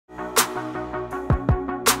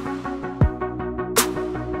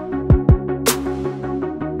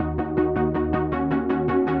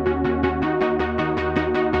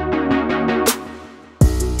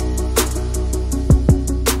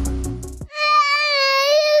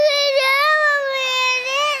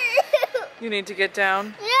need to get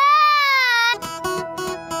down. Yeah!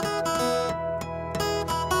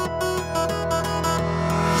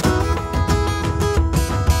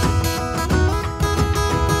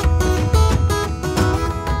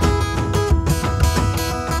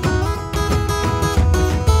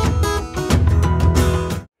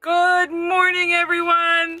 Good morning,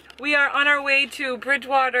 everyone. We are on our way to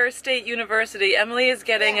Bridgewater State University. Emily is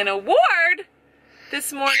getting an award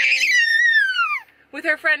this morning with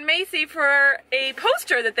her friend Macy for a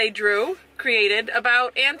poster that they created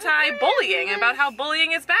about anti-bullying, about how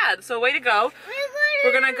bullying is bad. So way to go.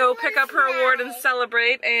 We're gonna go pick up her award and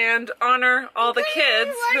celebrate and honor all the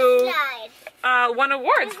kids who won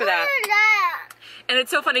awards for that. And it's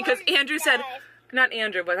so funny because Andrew said, not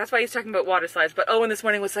Andrew, but that's why he's talking about water slides, but Owen this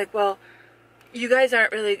morning was like, well, you guys are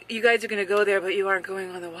gonna go there, but you aren't going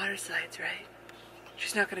on the water slides, right?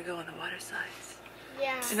 She's not gonna go on the water slides.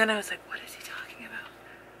 Yeah. And then I was like, what is he talking about?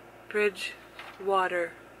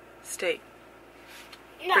 Bridgewater State.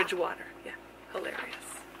 No. Bridgewater, yeah.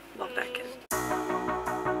 Hilarious. Love that kid.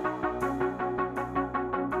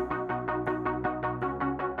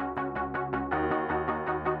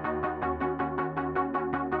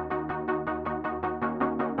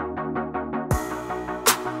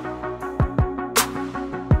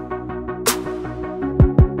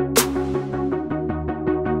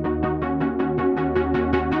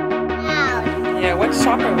 Yeah, what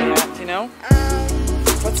shop are we at, do you know?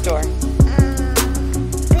 What store?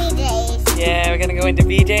 BJ's. Yeah, we're gonna go into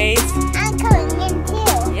BJ's. I'm going in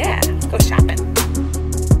too. Yeah, let's go shopping.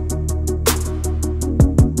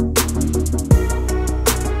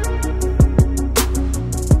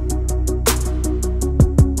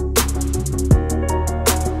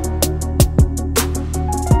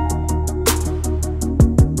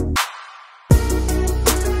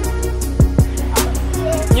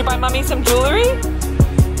 You buy mommy some jewelry?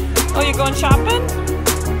 Oh, you going shopping?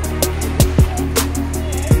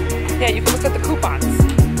 Yeah, you can look at the coupons.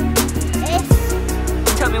 And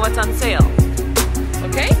tell me what's on sale.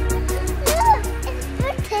 Okay? Look, it's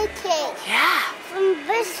birthday cake. Yeah. From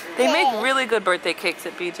birthday. They make really good birthday cakes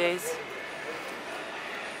at BJ's.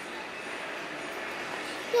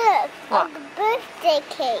 Look, What? a birthday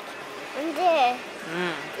cake. In there.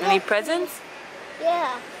 Any presents?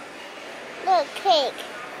 Yeah. Look, cake.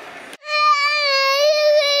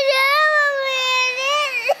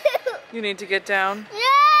 You need to get down. Yeah,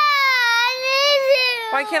 I need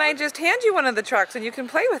to. Why can't I just hand you one of the trucks and you can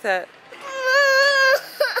play with it?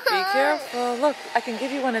 Be careful. Look, I can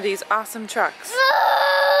give you one of these awesome trucks.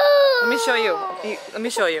 Let me show you. Let me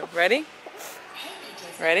show you. Ready?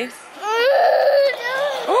 Ready?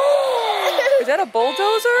 Oh, is that a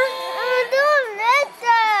bulldozer? Don't let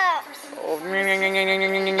that.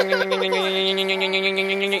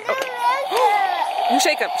 You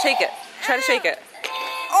shake it. Shake it. Try to shake it.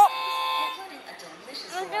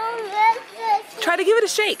 Don't let that. Try to give it a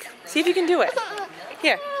shake. See if you can do it.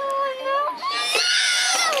 Here.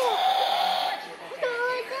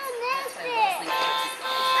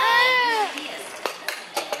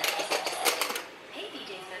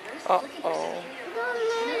 Uh-oh. Don't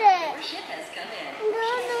need it.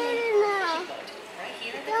 Don't need it now.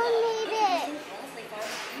 Don't need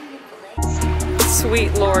it.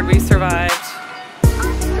 Sweet Lord, we survived.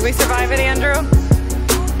 Did we survive it, Andrew?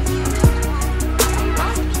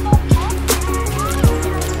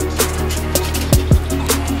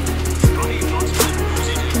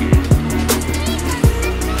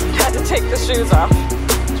 Had to take the shoes off.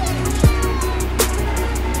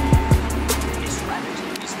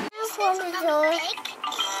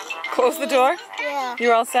 Close the door? Yeah.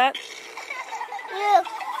 You're all set? Look,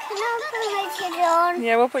 can I put my kid on?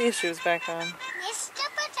 Yeah, we'll put your shoes back on. Mr.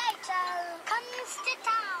 Potato, come sit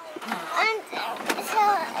down. And so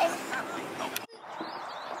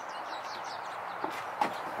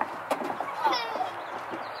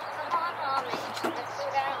come on, Mommy. Let's go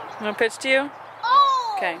down. Want to pitch to you?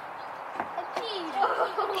 Oh! Okay. I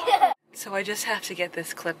peed. So I just have to get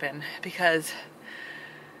this clip in because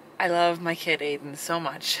I love my kid Aiden so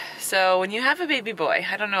much. So when you have a baby boy,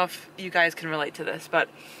 I don't know if you guys can relate to this, but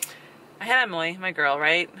I had Emily, my girl,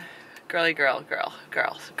 right? Girly girl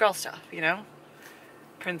stuff, you know?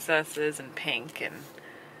 Princesses and pink and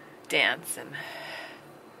dance and,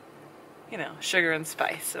 you know, sugar and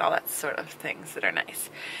spice and all that sort of things that are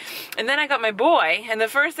nice. And then I got my boy, and the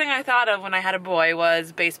first thing I thought of when I had a boy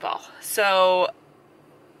was baseball. So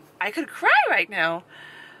I could cry right now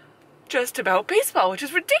just about baseball, which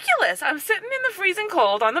is ridiculous. I'm sitting in the freezing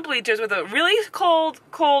cold on the bleachers with a really cold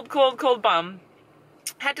bum.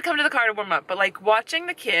 Had to come to the car to warm up, but like watching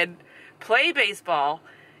the kid play baseball,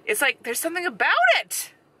 it's like there's something about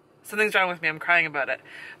it. Something's wrong with me. I'm crying about it.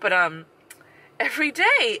 But every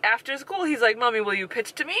day after school, he's like, Mommy, will you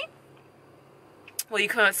pitch to me? Will you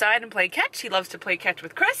come outside and play catch? He loves to play catch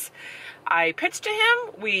with Chris. I pitch to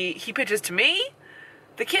him. He pitches to me.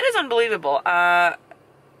 The kid is unbelievable. I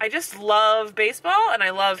just love baseball, and I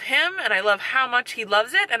love him, and I love how much he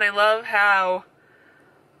loves it, and I love how...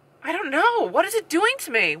 I don't know. What is it doing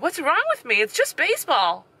to me? What's wrong with me? It's just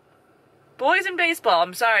baseball. Boys and baseball.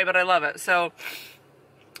 I'm sorry, but I love it. So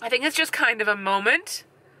I think it's just kind of a moment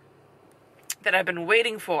that I've been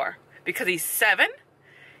waiting for, because he's 7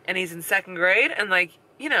 and he's in 2nd grade, and like,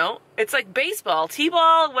 you know, it's like baseball,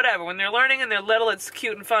 t-ball, whatever. When they're learning and they're little, it's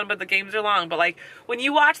cute and fun, but the games are long. But like when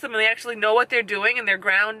you watch them and they actually know what they're doing, and they're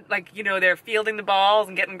they're fielding the balls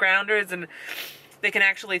and getting grounders, and they can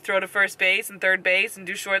actually throw to first base and third base and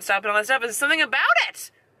do shortstop and all that stuff. There's something about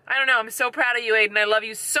it. I don't know. I'm so proud of you, Aiden. I love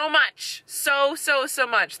you so much. So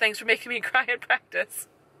much. Thanks for making me cry at practice.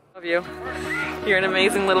 Love you. You're an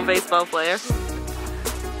amazing little baseball player.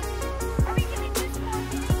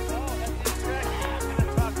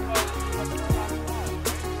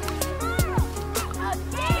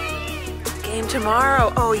 Game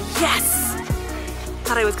tomorrow. Oh, yes!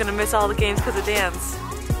 Thought I was going to miss all the games because of dance.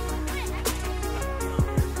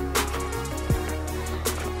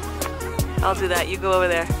 I'll do that. You go over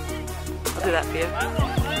there. I'll do that for you.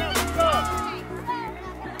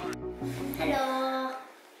 Hello.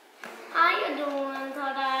 How you doing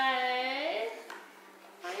today?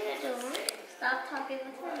 How you doing? Stop talking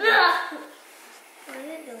with your mouth. What are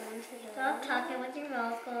you doing today? Stop talking with your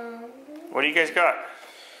mouth. What do you guys got?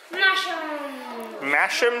 Mushrooms.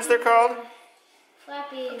 Mushrooms, they're called?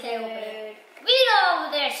 Flappy bird. Read over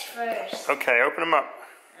this first. Okay, open them up.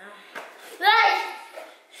 Right.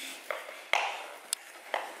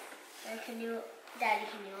 Daddy,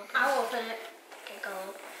 can you open it? I'll open it. Okay, go.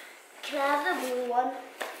 Can I have the blue one?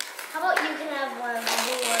 How about you can have one of the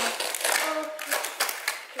blue one? Oh,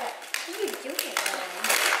 what are you doing?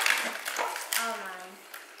 Oh, mine.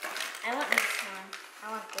 I want this one. I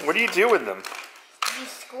want this. What do you do with them? You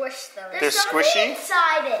squish them. They're squishy?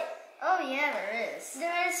 Inside it. Oh, yeah, there is.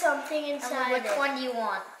 There is something inside it. Which one do you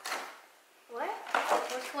want? What?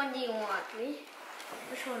 Which one do you want? Me?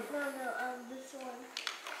 Which one? No, this one.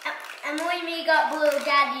 Emily and me got blue.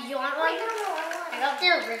 Dad, did you want one? I got the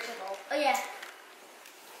original. Oh, yeah.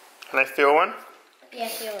 Can I feel one? Yeah,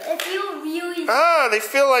 feel it. If you really... Ah, they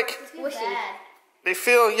feel like... Squishy. They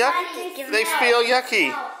feel yucky. They feel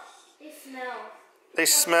yucky. They smell. They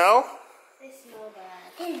smell? They smell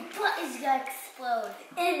bad. His butt is gonna explode.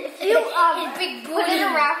 And if you big put it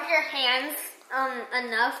around your hands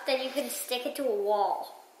enough, then you can stick it to a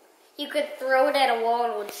wall. You could throw it at a wall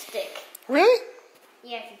and it would stick. Really?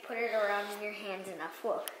 Yeah, if you put it around your hands enough.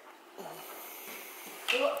 Look.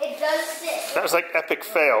 It does stick. That was like epic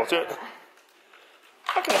fail. Look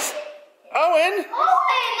at this. Owen! Owen,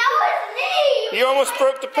 that was me! You almost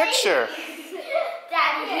broke the picture.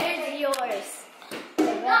 Daddy, here's yours. No,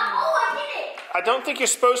 I did it. I don't think you're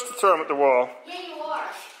supposed to throw them at the wall. Yeah, you are.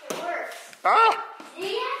 It works. Ah! Do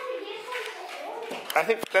you have to get some? I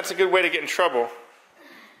think that's a good way to get in trouble.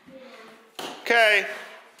 Okay.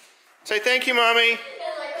 Say thank you, Mommy.